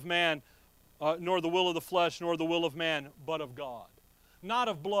will of man, nor the will of the flesh, nor the will of man, but of God. Not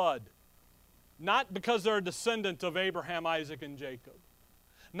of blood. Not because they're a descendant of Abraham, Isaac, and Jacob.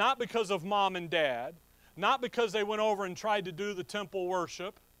 Not because of mom and dad. Not because they went over and tried to do the temple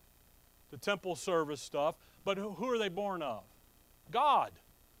worship, the temple service stuff. But who are they born of? God.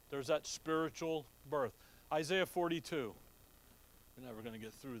 There's that spiritual birth. Isaiah 42. We're never going to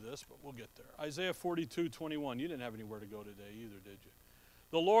get through this, but we'll get there. Isaiah 42:21. You didn't have anywhere to go today either, did you?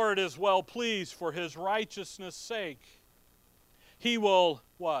 The Lord is well pleased for His righteousness' sake. He will,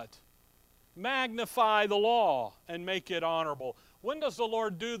 what? Magnify the law and make it honorable. When does the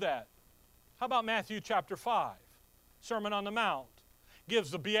Lord do that? How about Matthew chapter 5? Sermon on the Mount.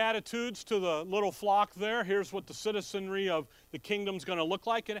 Gives the Beatitudes to the little flock there. Here's what the citizenry of the kingdom's going to look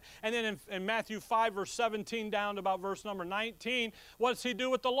like. And then in Matthew 5, verse 17 down to about verse number 19, what does He do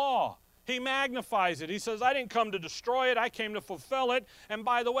with the law? He magnifies it. He says, I didn't come to destroy it. I came to fulfill it. And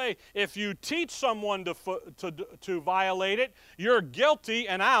by the way, if you teach someone to violate it, you're guilty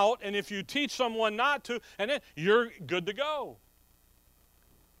and out. And if you teach someone not to, and then you're good to go.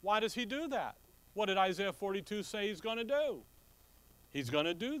 Why does He do that? What did Isaiah 42 say He's going to do? He's going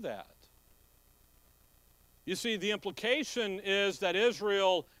to do that. You see, the implication is that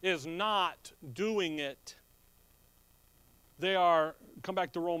Israel is not doing it. They are, come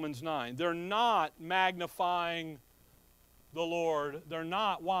back to Romans 9, they're not magnifying the Lord. They're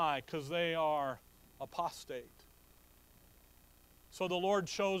not. Why? Because they are apostate. So the Lord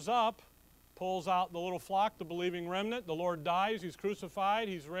shows up, pulls out the little flock, the believing remnant. The Lord dies. He's crucified.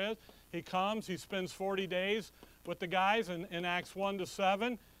 He's risen. He comes. He spends 40 days with the guys in Acts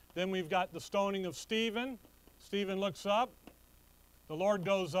 1-7. Then we've got the stoning of Stephen. Stephen looks up. The Lord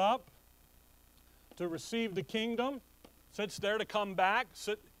goes up to receive the kingdom. Sits there to come back.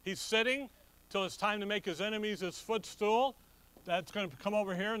 He's sitting till it's time to make His enemies His footstool. That's going to come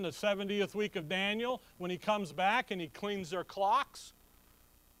over here in the 70th week of Daniel when He comes back and He cleans their clocks.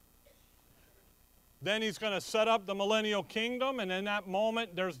 Then He's going to set up the millennial kingdom, and in that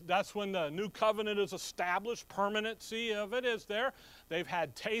moment, that's when the new covenant is established. Permanency of it is there. They've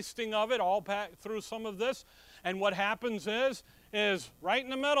had tasting of it all through some of this. And what happens is right in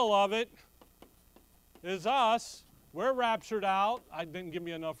the middle of it is us. We're raptured out. I didn't give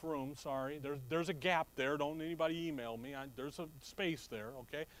me enough room, sorry. There's a gap there. Don't anybody email me. There's a space there,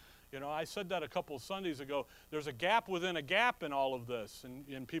 okay? You know, I said that a couple of Sundays ago. There's a gap within a gap in all of this.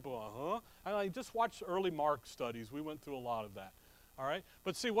 And people go, huh? I just watched early Mark studies. We went through a lot of that, all right?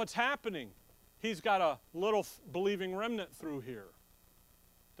 But see, what's happening? he's got a little believing remnant through here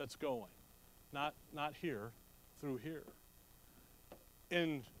that's going. Not here, through here.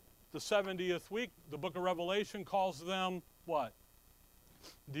 In the 70th week, the book of Revelation calls them what?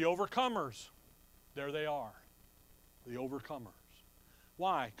 The overcomers. There they are, the overcomers.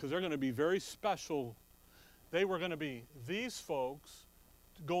 Why? Because they're going to be very special. They were going to be these folks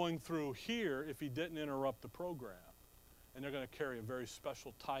going through here if he didn't interrupt the program. And they're going to carry a very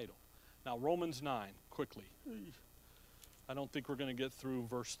special title. Now, Romans 9, quickly. I don't think we're going to get through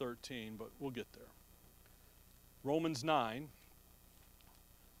verse 13, but we'll get there. Romans 9.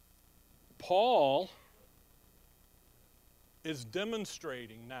 Paul is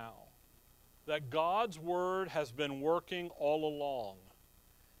demonstrating now that God's word has been working all along.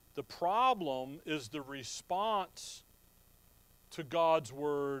 The problem is the response to God's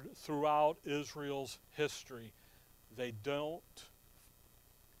word throughout Israel's history. They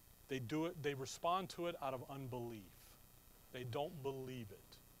respond to it out of unbelief. They don't believe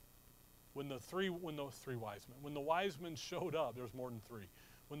it. When the wise men showed up, there's more than three.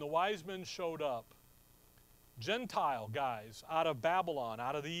 When the wise men showed up, Gentile guys out of Babylon,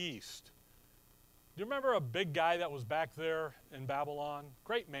 out of the east. Do you remember a big guy that was back there in Babylon?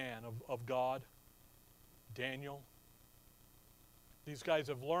 Great man of God, Daniel. These guys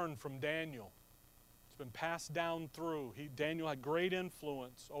have learned from Daniel. It's been passed down through. Daniel had great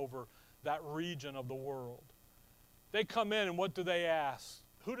influence over that region of the world. They come in and what do they ask?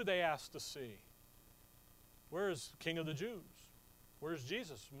 Who do they ask to see? Where is the King of the Jews? Where's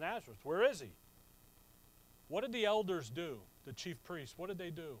Jesus from Nazareth? Where is he? What did the elders do? The chief priests, what did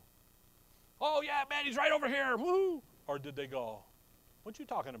they do? Oh yeah, man, he's right over here. Woo! Or did they go, what you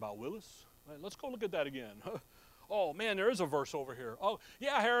talking about, Willis? Let's go look at that again. Oh man, there is a verse over here. Oh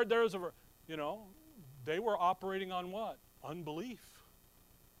yeah, Herod, there is a verse. You know, they were operating on what? Unbelief.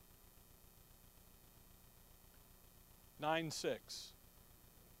 9:6.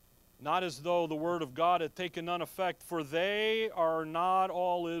 Not as though the word of God had taken none effect, for they are not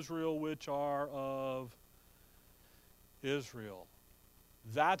all Israel which are of Israel.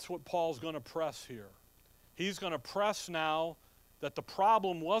 That's what Paul's going to press here. He's going to press now that the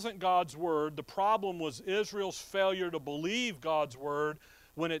problem wasn't God's word. The problem was Israel's failure to believe God's word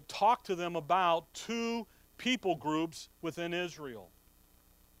when it talked to them about two people groups within Israel.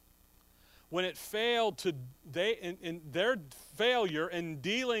 When it failed to, in their failure in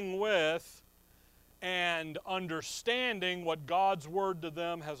dealing with and understanding what God's word to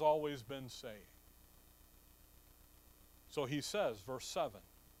them has always been saying. So he says, verse 7,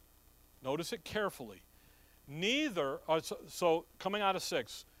 notice it carefully. So coming out of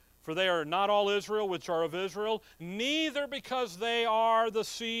 6, for they are not all Israel which are of Israel, neither because they are the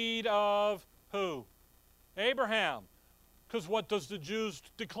seed of who? Abraham. Because what does the Jews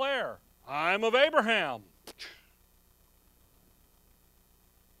declare? I'm of Abraham.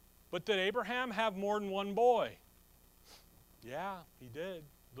 But did Abraham have more than one boy? Yeah, he did.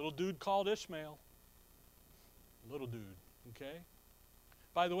 Little dude called Ishmael. Little dude, okay?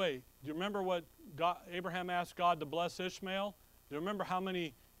 By the way, do you remember what Abraham asked God to bless Ishmael? Do you remember how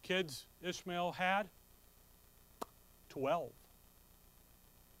many kids Ishmael had? 12.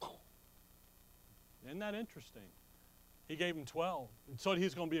 Isn't that interesting? He gave him 12. And so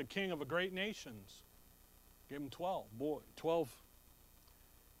he's going to be a king of a great nations. Gave him 12. Boy, 12.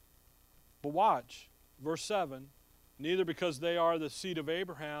 But watch, verse 7. Neither because they are the seed of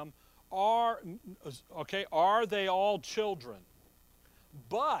Abraham are they all children?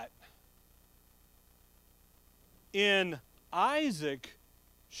 But in Isaac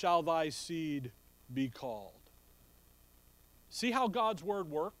shall thy seed be called. See how God's word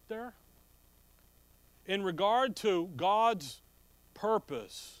worked there? In regard to God's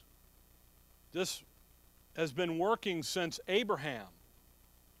purpose, this has been working since Abraham.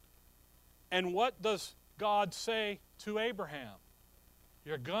 And what does God say to Abraham?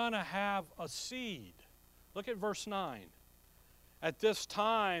 You're going to have a seed. Look at verse 9. At this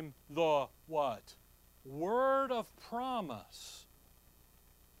time, the what? Word of promise.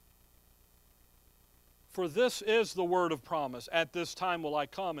 For this is the word of promise. At this time will I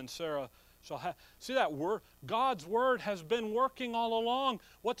come, and Sarah shall have. See that word? God's word has been working all along.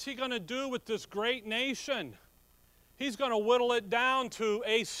 What's he going to do with this great nation? He's going to whittle it down to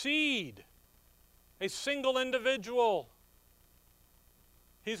a seed, a single individual.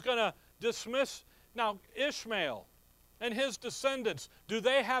 He's going to dismiss. Now, Ishmael and his descendants, do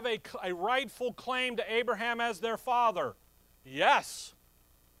they have a rightful claim to Abraham as their father? Yes.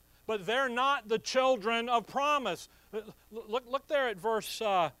 But they're not the children of promise. Look there at verse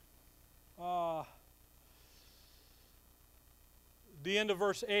the end of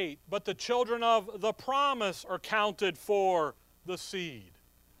verse 8, but the children of the promise are counted for the seed.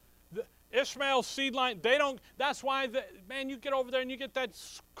 Ishmael's seed line, they don't, that's why, man, you get over there and you get that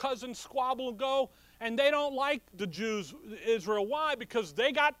cousin squabble go, and they don't like the Jews, Israel. Why? Because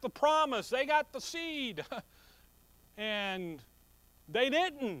they got the promise, they got the seed, and they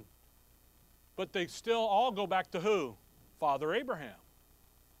didn't. But they still all go back to who? Father Abraham.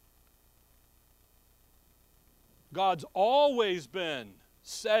 God's always been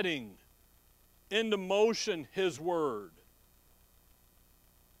setting into motion His word,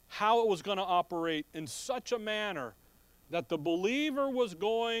 how it was going to operate in such a manner that the believer was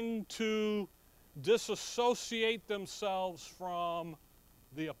going to disassociate themselves from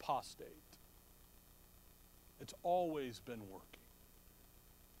the apostate. It's always been working.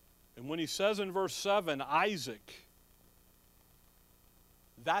 And when he says in verse 7, Isaac,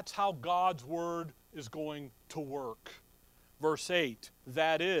 that's how God's word is going to work. Verse 8,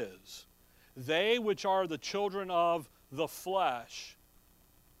 that is, they which are the children of the flesh.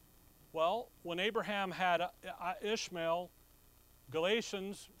 Well, when Abraham had Ishmael,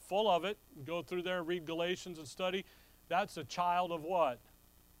 Galatians, full of it, go through there, read Galatians and study, that's a child of what?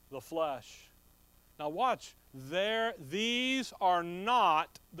 The flesh. Now watch, these are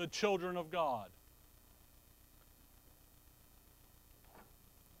not the children of God.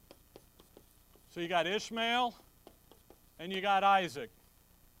 So you got Ishmael and you got Isaac.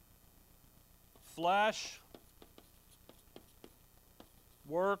 Flesh,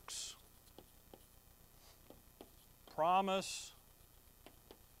 works, promise,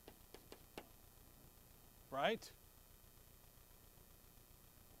 right?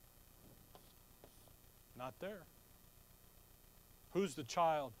 Not there. Who's the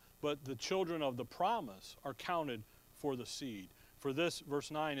child? But the children of the promise are counted for the seed. For this,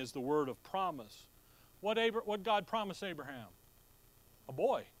 verse 9, is the word of promise. What God promised Abraham? A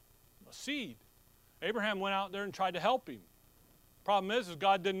boy, a seed. Abraham went out there and tried to help him. Problem is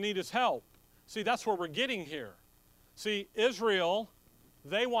God didn't need his help. See, that's where we're getting here. See, Israel,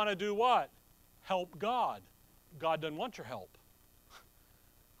 they want to do what? Help God. God doesn't want your help.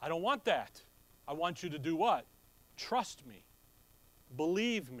 I don't want that. I want you to do what? Trust me.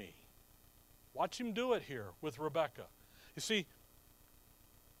 Believe me. Watch him do it here with Rebekah. You see,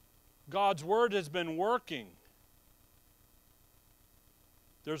 God's word has been working.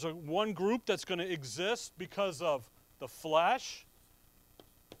 There's one group that's going to exist because of the flesh.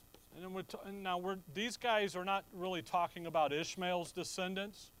 And then these guys are not really talking about Ishmael's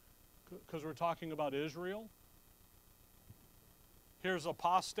descendants because we're talking about Israel. Here's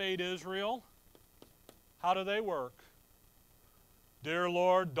apostate Israel. How do they work? Dear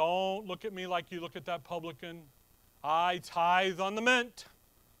Lord, don't look at me like you look at that publican. I tithe on the mint.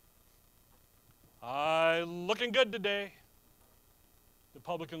 I'm looking good today. The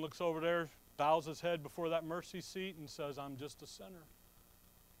publican looks over there, bows his head before that mercy seat and says, I'm just a sinner.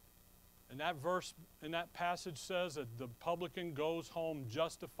 And that verse in that passage says that the publican goes home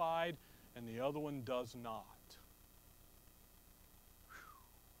justified and the other one does not.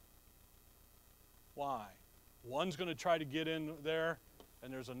 Why? One's going to try to get in there,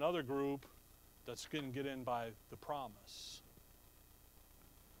 and there's another group that's going to get in by the promise.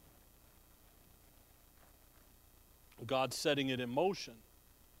 God's setting it in motion,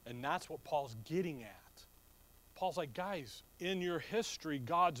 and that's what Paul's getting at. Paul's like, guys, in your history,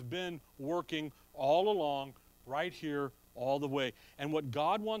 God's been working all along, right here, all the way. And what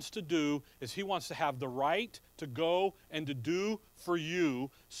God wants to do is He wants to have the right to go and to do for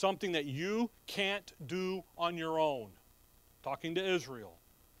you something that you can't do on your own. Talking to Israel.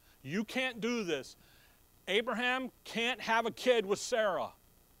 You can't do this. Abraham can't have a kid with Sarah.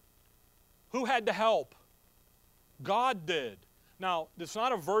 Who had to help? God did. Now, it's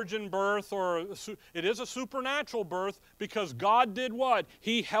not a virgin birth, it is a supernatural birth because God did what?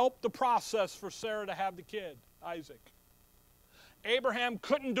 He helped the process for Sarah to have the kid, Isaac. Abraham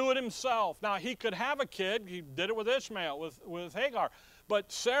couldn't do it himself. Now, he could have a kid. He did it with Ishmael, with Hagar.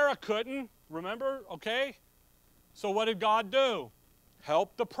 But Sarah couldn't, remember? Okay? So what did God do?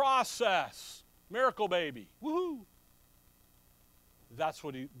 Help the process. Miracle baby. Woohoo! That's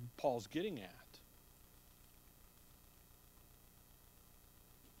what Paul's getting at.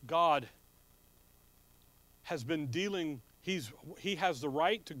 God has been dealing, He has the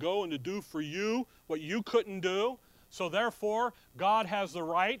right to go and to do for you what you couldn't do. So therefore, God has the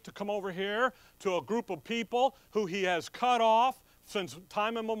right to come over here to a group of people who He has cut off since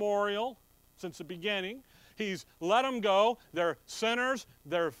time immemorial, since the beginning. He's let them go. They're sinners.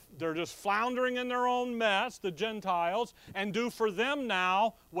 They're just floundering in their own mess, the Gentiles, and do for them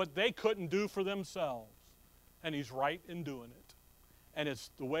now what they couldn't do for themselves. And He's right in doing it. and it's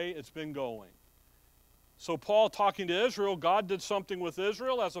the way it's been going. So Paul talking to Israel, God did something with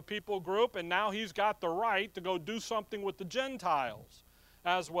Israel as a people group, and now he's got the right to go do something with the Gentiles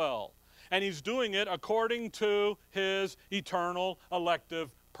as well. And he's doing it according to his eternal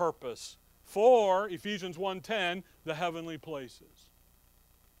elective purpose for, Ephesians 1:10, the heavenly places.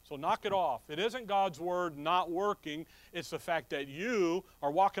 So knock it off. It isn't God's word not working. It's the fact that you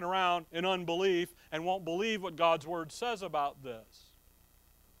are walking around in unbelief and won't believe what God's word says about this.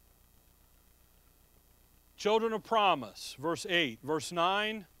 Children of promise, verse 8. Verse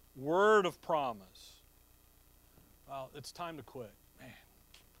 9, word of promise. Well, it's time to quit. Man.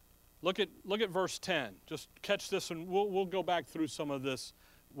 Look at verse 10. Just catch this, and we'll go back through some of this.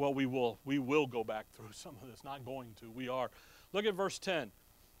 Well, we will. We will go back through some of this. Not going to. We are. Look at verse 10.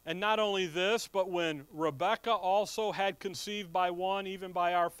 And not only this, but when Rebekah also had conceived by one, even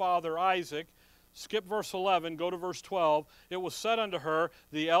by our father Isaac, skip verse 11, go to verse 12, it was said unto her,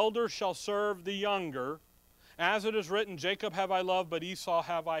 the elder shall serve the younger. As it is written, Jacob have I loved, but Esau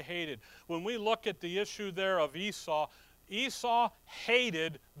have I hated. When we look at the issue there of Esau, Esau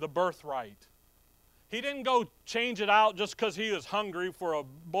hated the birthright. He didn't go change it out just because he was hungry for a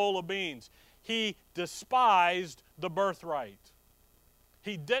bowl of beans. He despised the birthright.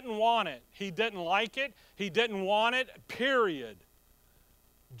 He didn't want it. He didn't like it. He didn't want it, period.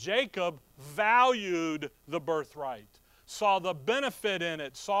 Jacob valued the birthright, saw the benefit in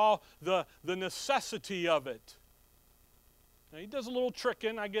it, saw the necessity of it. Now, he does a little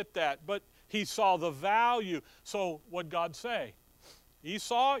tricking, I get that, but he saw the value. So what'd God say?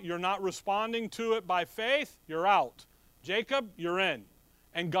 Esau, you're not responding to it by faith, you're out. Jacob, you're in.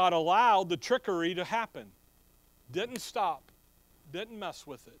 And God allowed the trickery to happen. Didn't stop. Didn't mess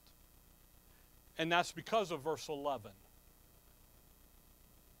with it. And that's because of verse 11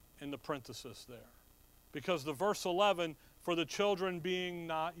 in the parenthesis there. Because the verse 11, for the children being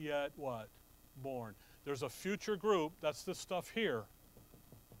not yet what? Born. There's a future group, that's this stuff here,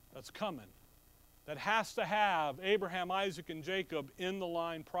 that's coming, that has to have Abraham, Isaac, and Jacob in the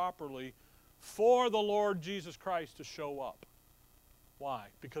line properly for the Lord Jesus Christ to show up. Why?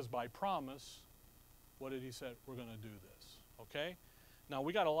 Because by promise, what did he say? We're going to do this. Okay? Now,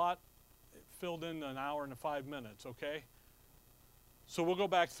 we got a lot filled in an hour and 5 minutes, okay? So we'll go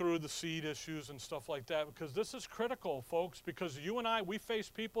back through the seed issues and stuff like that, because this is critical, folks, because you and I, we face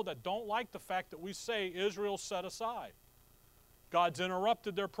people that don't like the fact that we say Israel's set aside. God's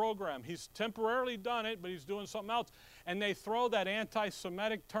interrupted their program. He's temporarily done it, but he's doing something else. And they throw that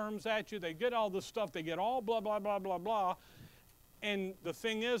anti-Semitic terms at you. They get all this stuff. They get all blah, blah, blah, blah, blah. And the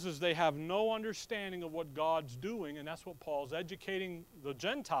thing is they have no understanding of what God's doing, and that's what Paul's educating the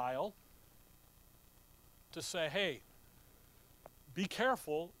Gentile to say, hey, be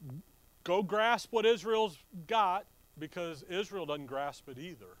careful. Go grasp what Israel's got, because Israel doesn't grasp it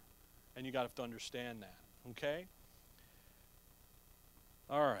either. And you got to understand that, okay?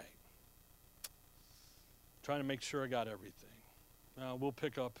 All right. Trying to make sure I got everything. Now we'll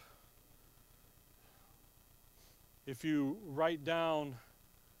pick up. If you write down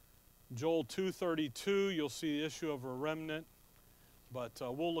Joel 2:32, you'll see the issue of a remnant. But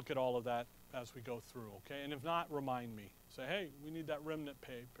we'll look at all of that as we go through, okay? And if not, remind me. Say, hey, we need that remnant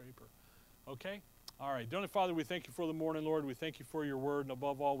paper, okay? All right. Dear Father, we thank you for the morning, Lord. We thank you for your word, and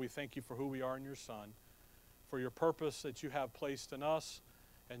above all, we thank you for who we are in your Son, for your purpose that you have placed in us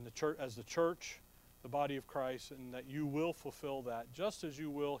and the church, as the church, the body of Christ, and that you will fulfill that just as you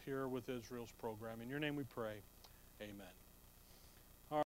will here with Israel's program. In your name we pray. Amen.